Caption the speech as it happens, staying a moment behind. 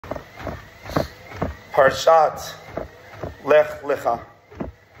Parshat Lech Lecha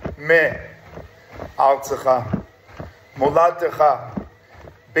Me Artzecha Moladecha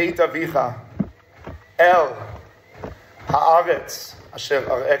Beit Avicha El Haaretz Asher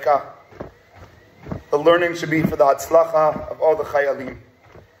Areka. The learning should be for the Hatzlacha of all the Chayalim.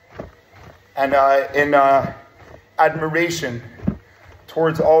 And in admiration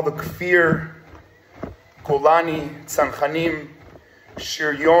towards all the Kfir, Golani, Tzanchanim,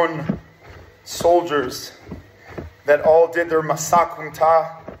 Shiryon, soldiers that all did their Masak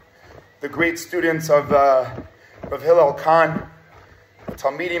Humta, the great students of Hillel Khan, the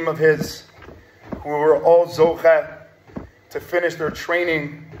Talmidim of his, who were all Zocheh to finish their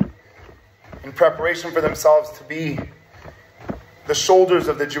training in preparation for themselves to be the shoulders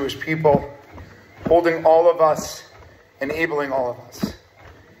of the Jewish people, holding all of us, enabling all of us.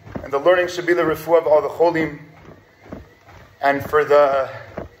 And the learning should be the refuah of all the cholim, and for the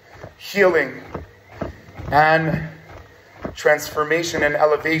healing and transformation and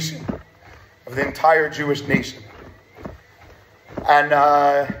elevation of the entire Jewish nation. And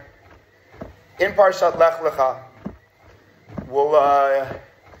in Parshat Lech Lecha, we'll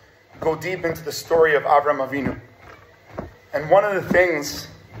go deep into the story of Avram Avinu. And one of the things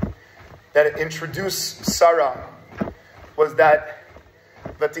that introduced Sarah was that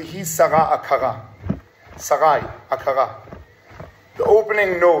Vatihi Sarah Akara. Sarai Akara. The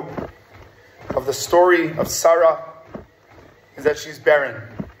opening note of the story of Sarah is that she's barren.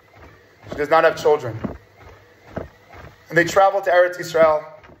 She does not have children. And they travel to Eretz Yisrael,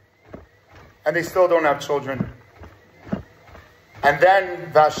 and they still don't have children. And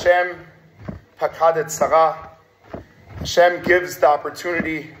then Vashem Pakadet Sarah. Hashem gives the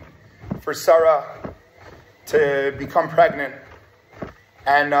opportunity for Sarah to become pregnant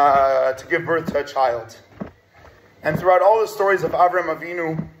and to give birth to a child. And throughout all the stories of Avram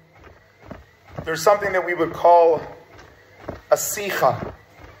Avinu, there's something that we would call a sicha,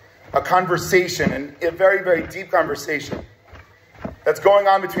 a conversation, and a very, very deep conversation that's going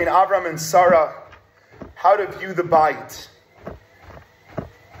on between Avram and Sarah, how to view the bayit.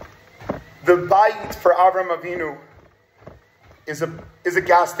 The bayit for Avram Avinu is a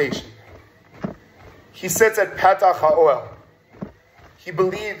gas station. He sits at Petach HaOel. He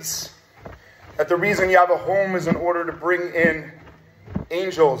believes that the reason you have a home is in order to bring in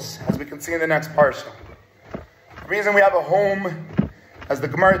angels, as we can see in the next parsha. The reason we have a home, as the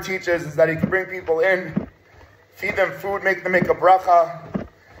Gemara teaches, is that he can bring people in, feed them food, make them make a bracha,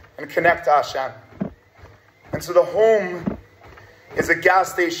 and connect to Hashem. And so the home is a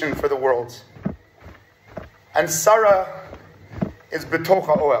gas station for the world. And Sarah is Betoch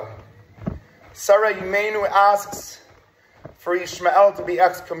HaOel. Sarah Yimenu asks for Ishmael to be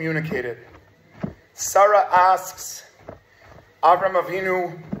excommunicated. Sarah asks Avram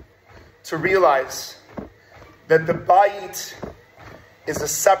Avinu to realize that the bayit is a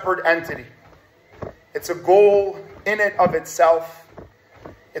separate entity. It's a goal in it of itself.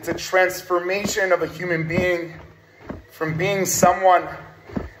 It's a transformation of a human being from being someone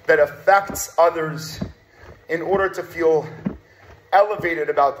that affects others in order to feel elevated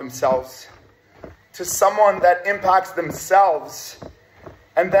about themselves, to someone that impacts themselves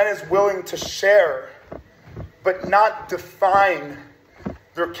and then is willing to share, but not define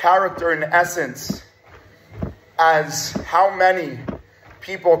their character and essence as how many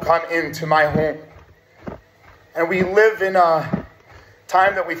people come into my home. And we live in a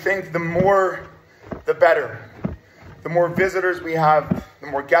time that we think the more, the better. The more visitors we have, the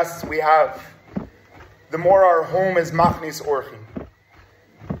more guests we have, the more our home is machnis orchim.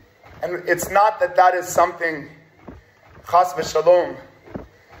 And it's not that that is something, chas v'shalom,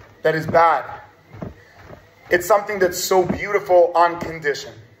 that is bad. It's something that's so beautiful on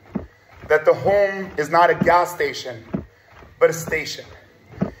condition that the home is not a gas station, but a station.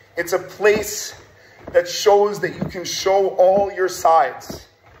 It's a place that shows that you can show all your sides.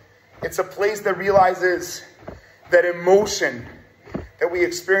 It's a place that realizes that emotion that we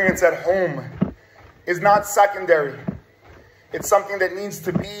experience at home is not secondary. It's something that needs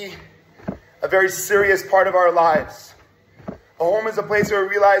to be a very serious part of our lives. A home is a place where we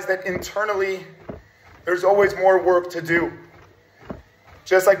realize that internally there's always more work to do.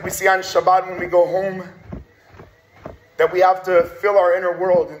 Just like we see on Shabbat when we go home, that we have to fill our inner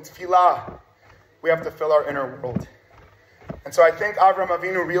world. In Tefillah, we have to fill our inner world. And so I think Avram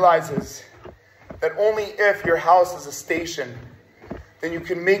Avinu realizes that only if your house is a station, then you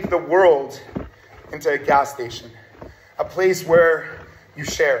can make the world into a gas station, a place where you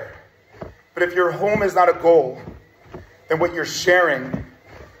share. But if your home is not a goal, then what you're sharing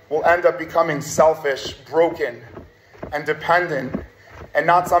will end up becoming selfish, broken, and dependent, and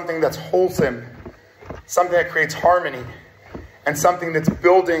not something that's wholesome something that creates harmony, and something that's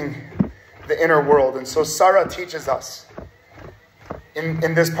building the inner world. And so Sarah teaches us in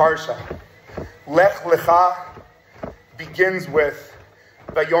this parsha, Lech Lecha begins with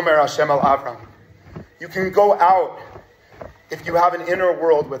Vayomer Hashem al Avram. You can go out if you have an inner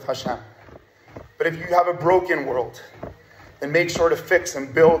world with Hashem. But if you have a broken world, then make sure to fix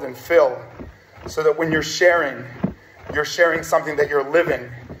and build and fill, so that when you're sharing something that you're living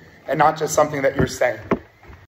and not just something that you're saying.